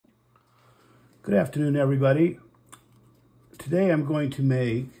Good afternoon, everybody. Today I'm going to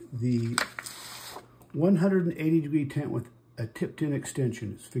make the 180-degree tent with a tipped-in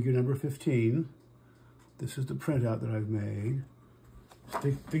extension. It's figure number 15. This is the printout that I've made.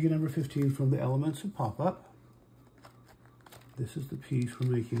 Figure number 15 from the Elements of Pop-Up. This is the piece we're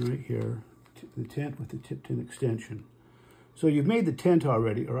making right here, the tent with the tipped-in extension. So you've made the tent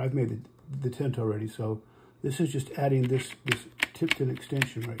already, or I've made the tent already, so this is just adding this tipped-in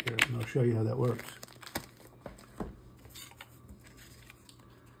extension right here, and I'll show you how that works.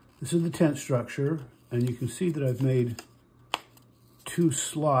 This is the tent structure, and you can see that I've made two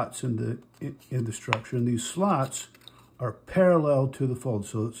slots in the structure, and these slots are parallel to the fold,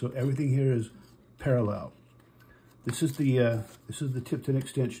 so everything here is parallel. This is the tipped-in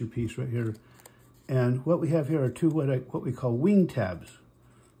extension piece right here, and what we have here are two what we call wing tabs.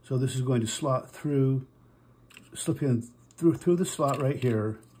 So this is going to slip in through the slot right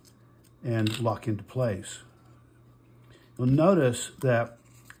here and lock into place. You'll notice that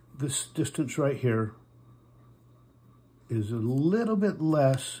this distance right here is a little bit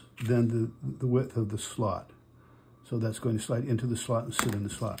less than the width of the slot. So that's going to slide into the slot and sit in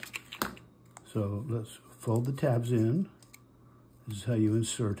the slot. So let's fold the tabs in. This is how you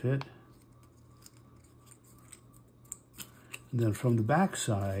insert it. And then from the back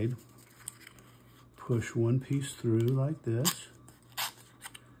side, push one piece through like this.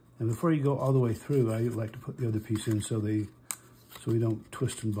 And before you go all the way through, I like to put the other piece in so we don't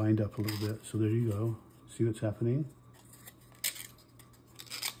twist and bind up a little bit. So there you go. See what's happening?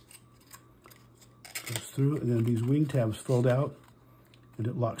 Goes through, and then these wing tabs fold out, and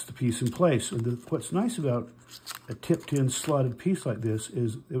it locks the piece in place. And what's nice about a tipped-in slotted piece like this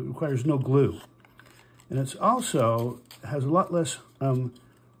is it requires no glue. And it's also has a lot less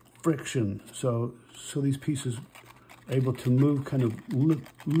friction, so these pieces are able to move kind of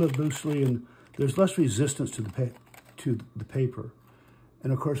loosely, and there's less resistance to the paper.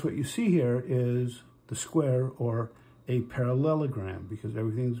 And of course, what you see here is the square or a parallelogram, because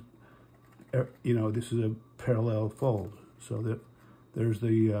everything's, this is a parallel fold. So that there's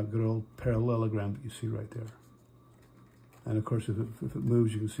the good old parallelogram that you see right there. And of course, if it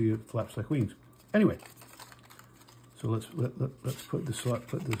moves, you can see it flaps like wings. Anyway, so let's put the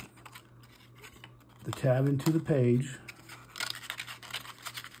tab into the page.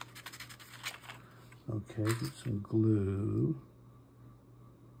 Okay, get some glue.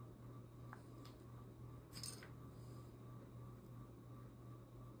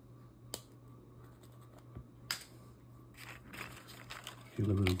 A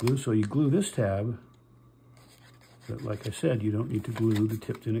little bit of glue. So you glue this tab, but like I said, you don't need to glue the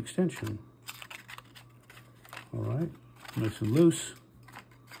tipped-in extension. All right, nice and loose.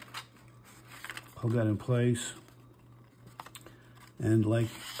 Hold that in place. And like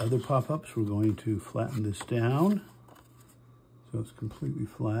other pop-ups, we're going to flatten this down so it's completely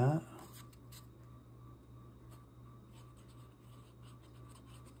flat.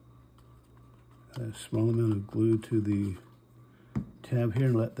 Add a small amount of glue to the tab here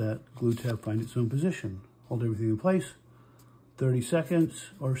and let that glue tab find its own position. Hold everything in place, 30 seconds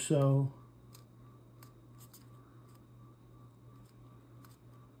or so.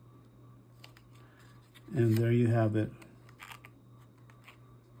 And there you have it.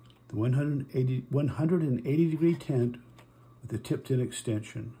 The 180 degree tent with a tipped-in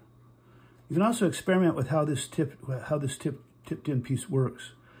extension. You can also experiment with how this tipped-in piece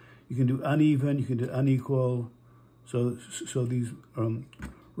works. You can do uneven, you can do unequal. So these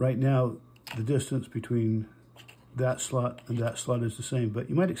right now the distance between that slot and that slot is the same. But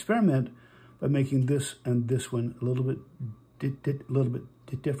you might experiment by making this and this one a little bit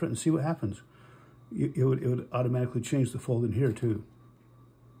different and see what happens. It would automatically change the fold in here too.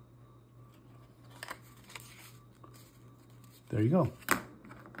 There you go.